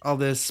doing all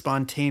this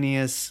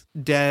spontaneous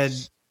Dead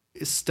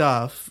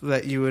stuff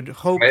that you would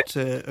hope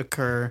to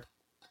occur.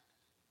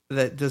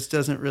 That just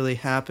doesn't really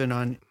happen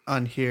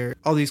on here.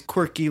 All these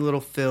quirky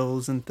little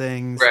fills and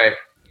things. Right.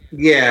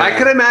 Yeah.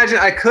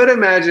 I could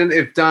imagine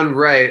if done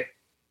right,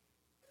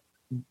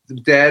 the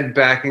Dead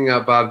backing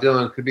up Bob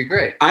Dylan could be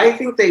great. I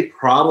think they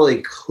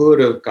probably could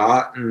have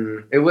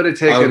gotten it would have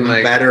taken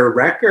a better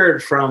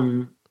record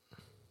from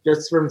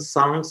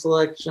song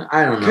selection.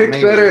 I don't know.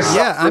 Picked better.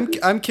 Yeah,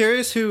 I'm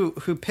curious who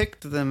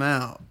picked them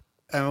out.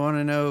 I want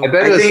to know. I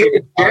think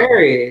it was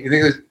Jerry. You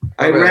think it was?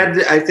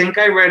 I think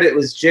I read it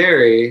was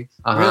Jerry.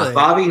 Really?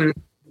 Bobby.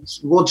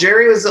 Well,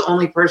 Jerry was the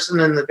only person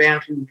in the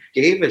band who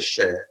gave a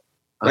shit.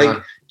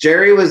 Like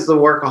Jerry was the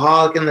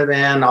workaholic in the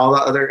band. All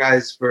the other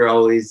guys were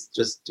always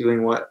just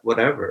doing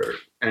whatever,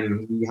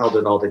 and he held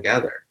it all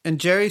together. And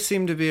Jerry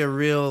seemed to be a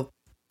real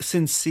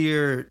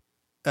sincere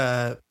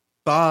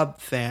Bob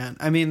fan.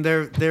 I mean,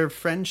 their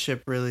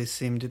friendship really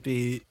seemed to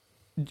be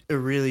a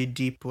really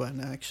deep one,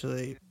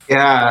 actually.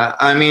 Yeah,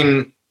 I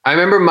mean, I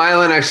remember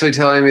Milan actually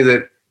telling me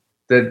that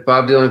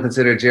Bob Dylan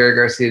considered Jerry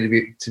Garcia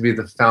to be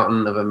the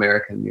fountain of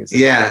American music.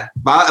 Yeah,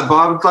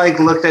 Bob like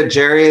looked at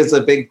Jerry as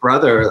a big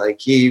brother. Like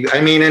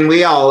and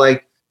we all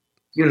like,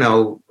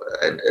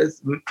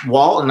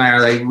 Walt and I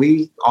are like,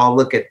 we all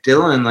look at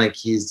Dylan like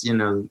he's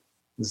the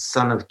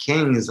son of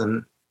kings,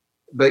 and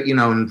then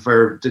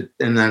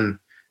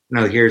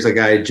here's a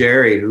guy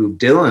Jerry who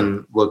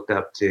Dylan looked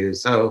up to.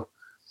 So.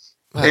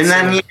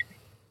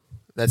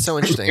 That's so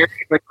interesting.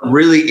 Like a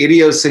really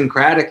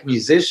idiosyncratic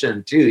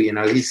musician too.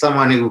 He's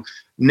someone who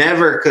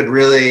never could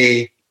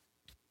really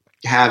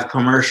have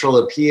commercial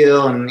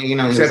appeal, and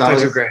except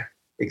Touch of Grey.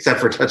 Except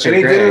for Touch of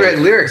Grey. And he didn't write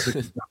lyrics.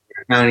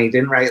 No, and he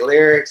didn't write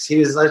lyrics. He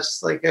was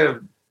just like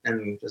and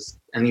he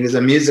was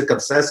a music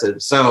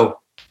obsessive.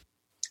 So,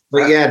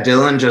 but yeah,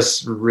 Dylan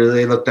just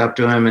really looked up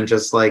to him and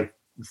just like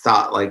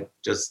thought like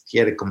just he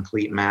had a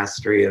complete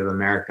mastery of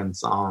American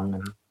song.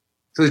 And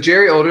so is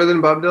Jerry older than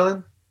Bob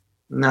Dylan?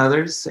 No,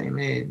 they're the same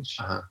age.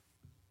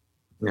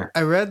 Yeah.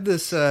 I read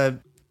this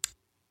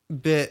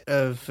bit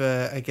of,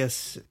 I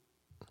guess,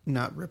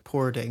 not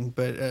reporting,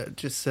 but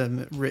just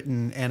some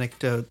written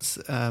anecdotes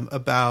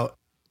about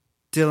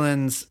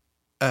Dylan's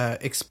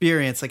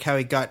experience, like how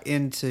he got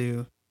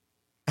into,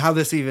 how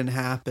this even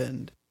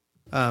happened,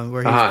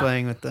 where he was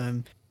playing with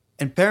them.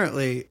 And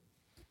apparently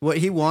what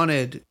he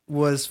wanted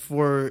was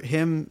for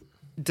him,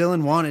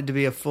 Dylan wanted to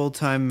be a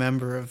full-time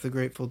member of the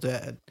Grateful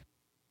Dead.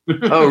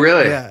 Oh,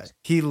 really? Yeah.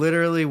 He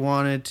literally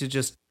wanted to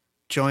just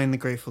join the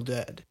Grateful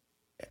Dead.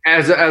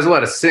 As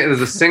what? As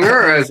a singer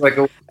or as like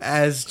a...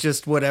 As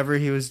just whatever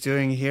he was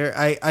doing here.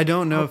 I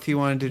don't know if he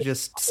wanted to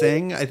just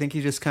sing. I think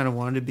he just kind of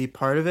wanted to be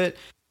part of it.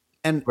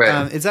 And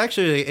it's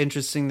actually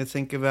interesting to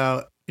think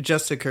about. It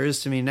just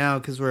occurs to me now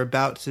because we're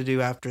about to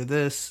do after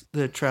this,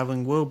 the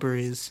Traveling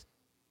Wilburys,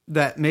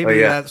 that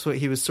maybe that's what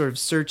he was sort of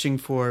searching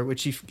for,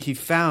 which he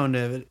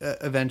found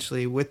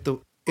eventually with the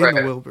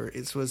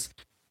Wilburys, was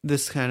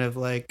this kind of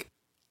like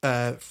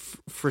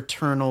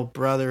fraternal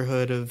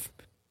brotherhood of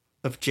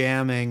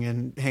jamming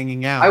and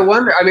hanging out. I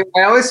wonder. I mean,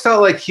 I always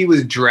felt like he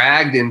was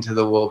dragged into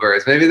the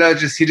Wilburys. Maybe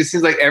that was he just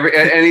seems like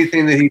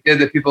anything that he did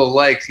that people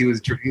liked, he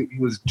was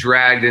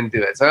dragged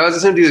into it. So I always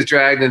assumed he was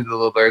dragged into the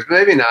Wilburys, but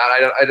maybe not.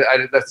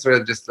 I that's sort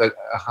of just a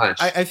hunch.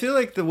 I feel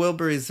like the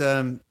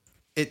Wilburys,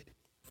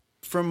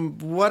 from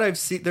what I've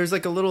seen, there's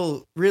like a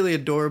little really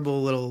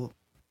adorable little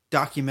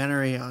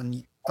documentary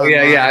on.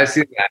 Yeah, I've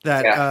seen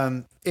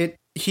that.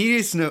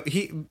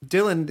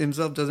 Dylan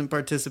himself doesn't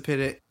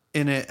participate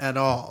in it at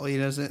all. He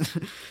doesn't.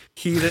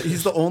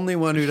 He's the only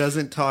one who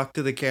doesn't talk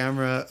to the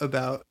camera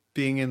about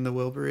being in the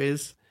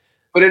Wilburys.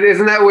 But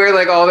isn't that where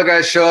like all the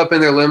guys show up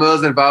in their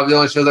limos and Bob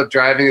Dylan shows up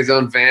driving his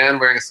own van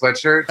wearing a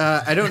sweatshirt?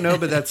 I don't know,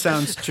 but that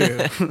sounds true.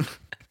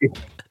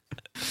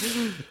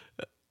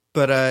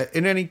 But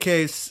in any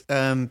case,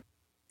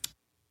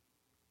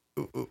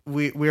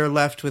 we are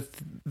left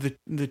with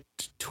the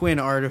twin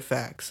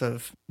artifacts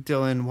of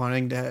Dylan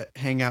wanting to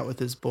hang out with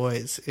his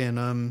boys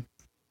in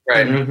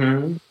Right.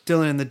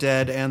 Dylan and the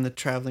Dead and the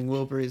Traveling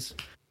Wilburys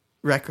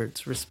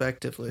records,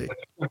 respectively.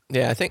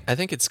 Yeah, I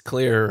think it's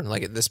clear,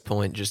 like at this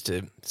point, just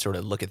to sort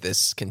of look at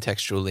this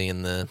contextually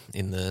in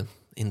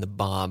the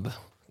Bob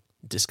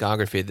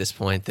discography at this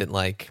point, that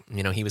like,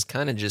 you know, he was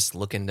kind of just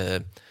looking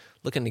to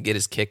get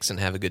his kicks and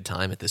have a good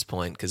time at this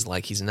point, because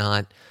like he's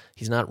not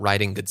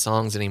writing good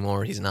songs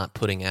anymore. He's not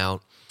putting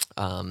out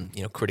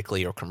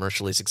critically or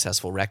commercially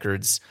successful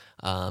records.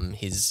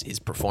 His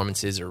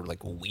performances are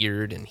like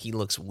weird, and he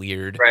looks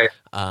weird. Right.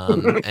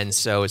 And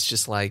so it's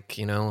just like,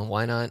 you know,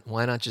 why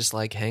not just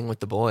like hang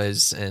with the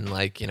boys and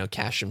like, you know,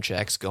 cash some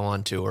checks, go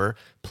on tour,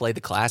 play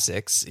the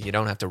classics. You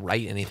don't have to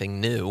write anything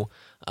new.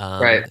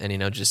 Right. And, you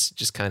know,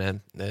 just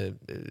kind of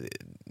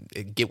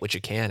get what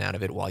you can out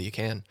of it while you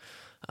can.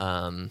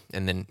 And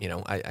then, you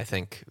know, I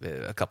think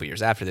a couple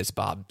years after this,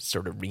 Bob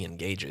sort of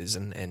re-engages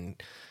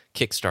and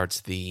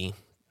kickstarts the,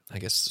 I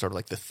guess, sort of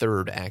like the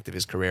third act of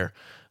his career,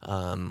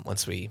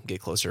 once we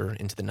get closer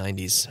into the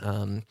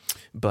 90s.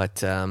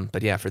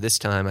 But yeah, for this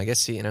time, I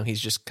guess, you know, he's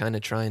just kind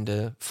of trying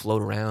to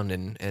float around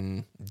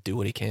and do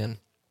what he can.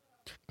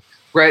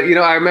 Right. You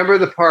know, I remember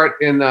the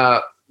part in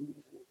that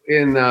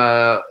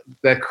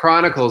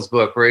Chronicles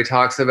book where he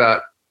talks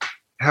about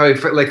how he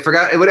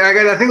forgot. I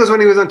think it was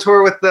when he was on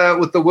tour with the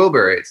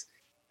Wilburys.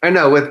 I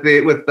know with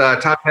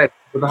Tom Petty,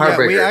 with the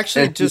Heartbreakers. Yeah, we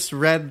actually just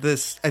read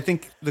this. I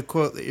think the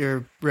quote that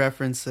you're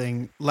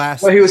referencing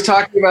last. Well, he was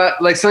talking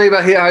about like something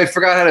about how he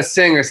forgot how to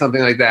sing or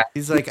something like that.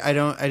 He's like, I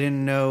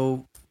didn't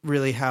know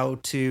really how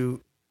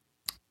to,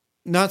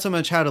 not so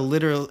much how to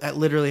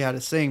literally how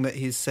to sing, but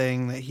he's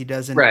saying that he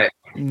doesn't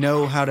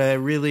know how to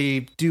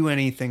really do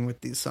anything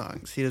with these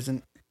songs. He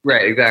doesn't.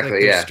 Right. Exactly.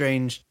 Like Yeah.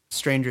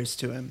 Strangers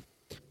to him.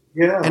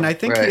 Yeah. And I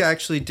think he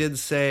actually did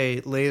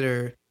say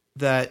later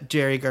that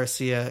Jerry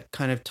Garcia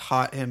kind of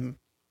taught him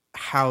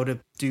how to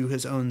do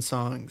his own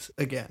songs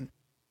again.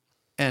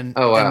 And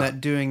that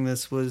doing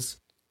this was,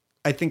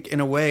 I think in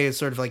a way,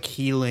 sort of like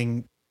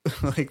healing,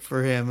 like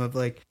for him, of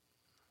like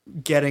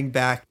getting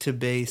back to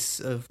base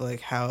of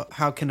like,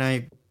 how can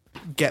I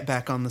get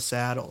back on the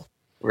saddle?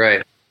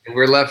 Right. And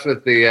we're left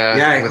with the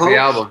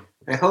album.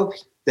 I hope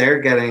they're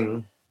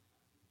getting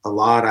a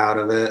lot out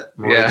of it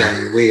more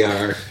than we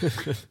are.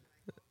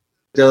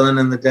 Dylan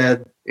and the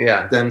Dead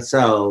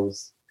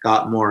themselves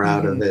got more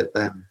out of it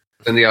than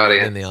the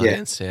audience. In the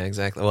audience, yeah,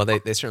 exactly. Well,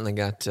 they certainly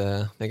got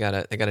they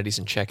got a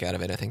decent check out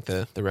of it. I think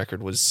the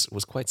record was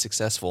quite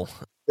successful.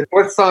 The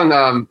fourth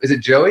song, is it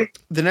Joey?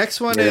 The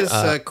next one is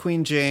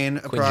Queen Jane,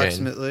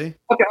 approximately.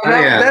 Okay,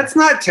 that's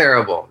not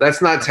terrible.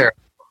 That's not terrible.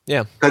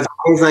 Yeah, because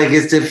I was like,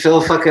 did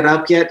Phil fuck it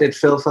up yet? Did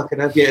Phil fuck it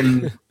up yet?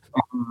 And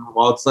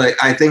well, it's like,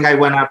 I think I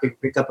went up and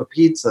picked up a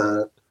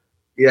pizza.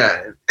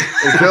 Yeah,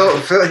 Phil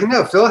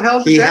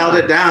held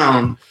it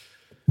down.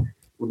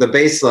 The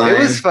bass line. It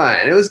was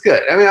fine. It was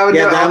good. I mean, I would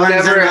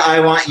never. I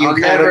Want You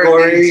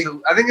category.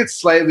 I think it's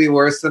slightly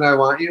worse than I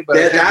Want You,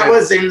 but that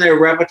was in their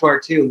repertoire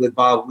too, with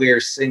Bob Weir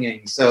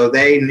singing, so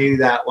they knew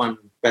that one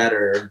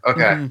better.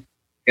 Okay,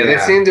 yeah, they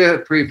seemed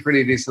to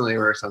pretty decently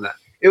rehearse on that.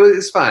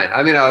 It's fine.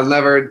 I mean, I'll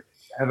never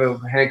have a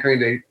hankering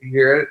to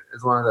hear it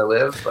as long as I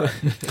live, but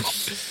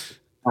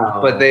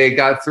but they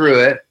got through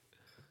it.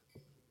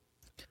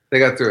 They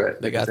got through it.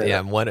 At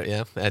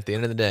the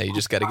end of the day, you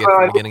just got to get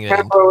from beginning to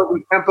end.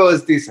 The tempo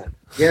is decent.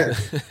 Yeah.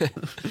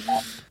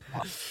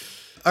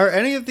 Are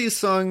any of these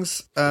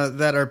songs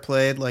that are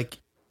played like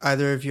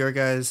either of your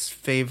guys'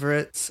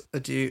 favorites?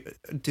 Do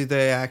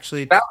they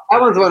actually? That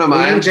one's one of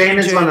mine. Jane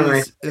is one of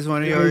mine. Is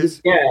one of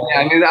yours? Yeah.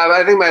 I mean,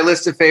 I think my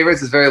list of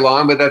favorites is very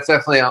long, but that's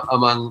definitely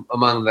among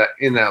that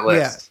in that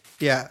list.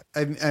 Yeah.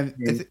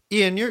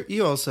 Ian,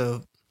 you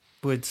also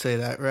would say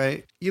that,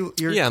 right? You're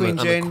Queen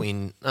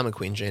Jane. I'm a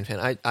Queen Jane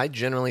fan. I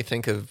generally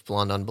think of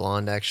Blonde on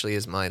Blonde actually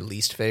as my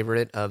least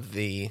favorite of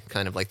the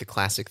kind of like the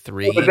classic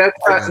three. But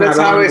that's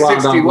Highway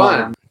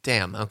 61.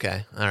 Damn.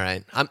 Okay. All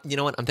right. You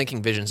know what? I'm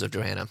thinking Visions of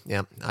Johanna.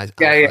 Yeah.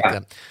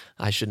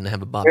 I shouldn't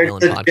have a Bob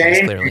Dylan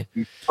podcast. Clearly.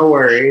 No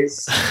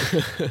worries.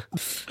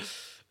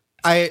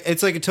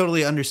 It's like a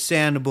totally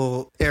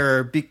understandable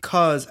error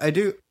because I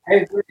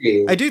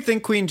agree. I do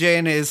think Queen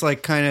Jane is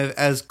like kind of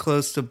as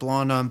close to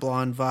Blonde on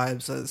Blonde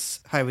vibes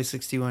as Highway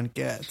 61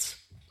 gets.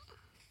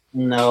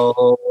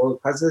 No,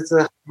 because it's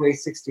a Highway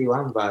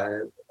 61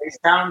 vibe. They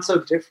sound so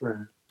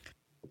different.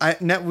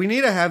 We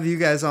need to have you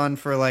guys on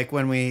for like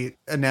when we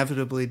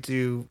inevitably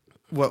do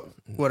what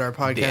our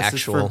podcast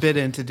is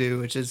forbidden to do,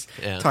 which is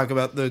talk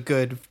about the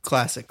good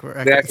classic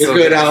records. The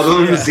good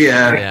albums,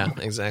 yeah,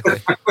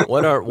 exactly.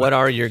 What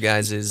are your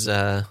guys'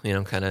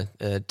 kind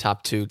of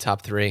top 2,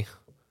 top 3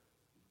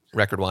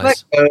 record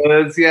wise?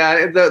 Like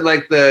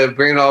the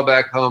Bring It All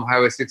Back Home,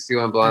 Highway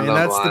 61, Blonde on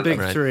Blonde. That's the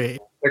big 3.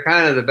 They're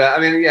kind of the best.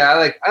 I mean, I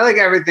like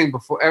everything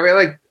before.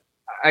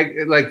 I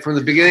like from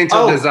the beginning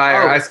till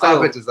Desire. I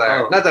stop at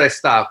Desire. Not that I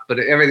stop, but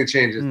everything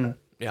changes.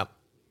 Yep.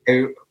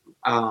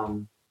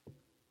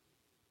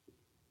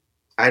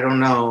 I don't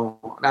know.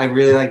 I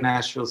really like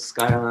Nashville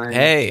Skyline.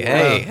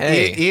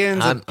 Hey!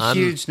 Ian's a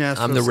huge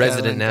Nashville. I'm the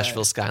resident Skyline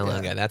Nashville guy.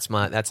 Skyline guy.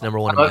 That's number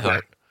one in my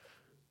heart.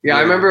 Yeah,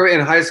 I remember in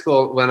high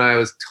school when I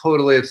was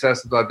totally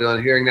obsessed with Bob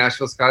Dylan, hearing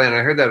Nashville Skyline. I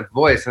heard that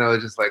voice, and I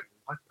was just like,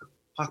 "What the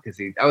fuck is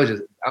he?" I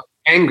was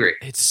angry.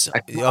 I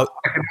could not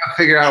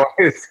figure out why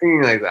he was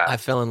singing like that. I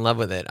fell in love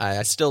with it.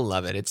 I still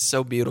love it. It's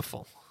so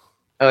beautiful.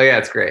 Oh yeah,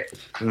 it's great.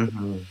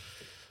 Mm-hmm.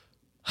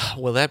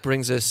 Well, that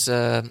brings us,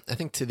 I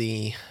think, to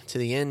the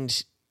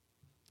end.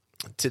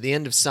 To the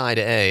end of side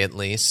A, at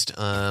least,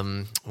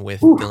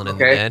 with Dylan in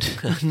the Bed.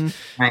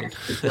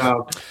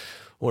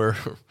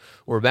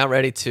 We're about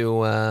ready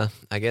to,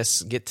 I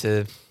guess, get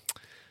to.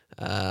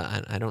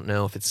 I don't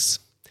know if it's.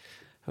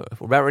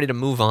 We're about ready to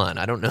move on.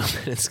 I don't know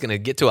if it's going to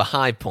get to a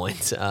high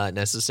point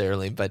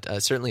necessarily, but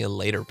certainly a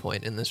later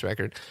point in this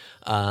record.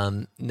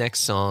 Next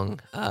song,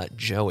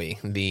 Joey,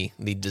 the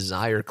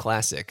Desire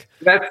classic.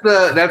 That's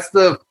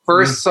the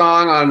first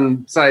song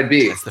on side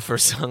B. That's the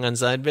first song on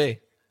side B.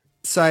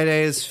 Side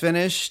A is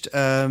finished,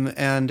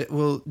 and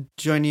we'll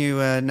join you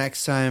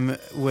next time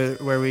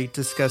where we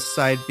discuss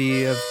side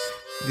B of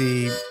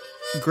the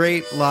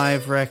great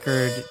live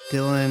record,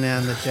 Dylan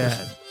and the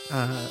Dead.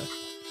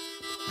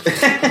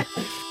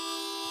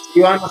 See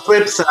you on the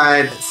flip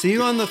side. See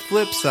you on the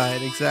flip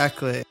side,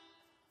 exactly.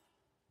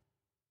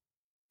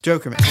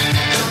 Jokerman.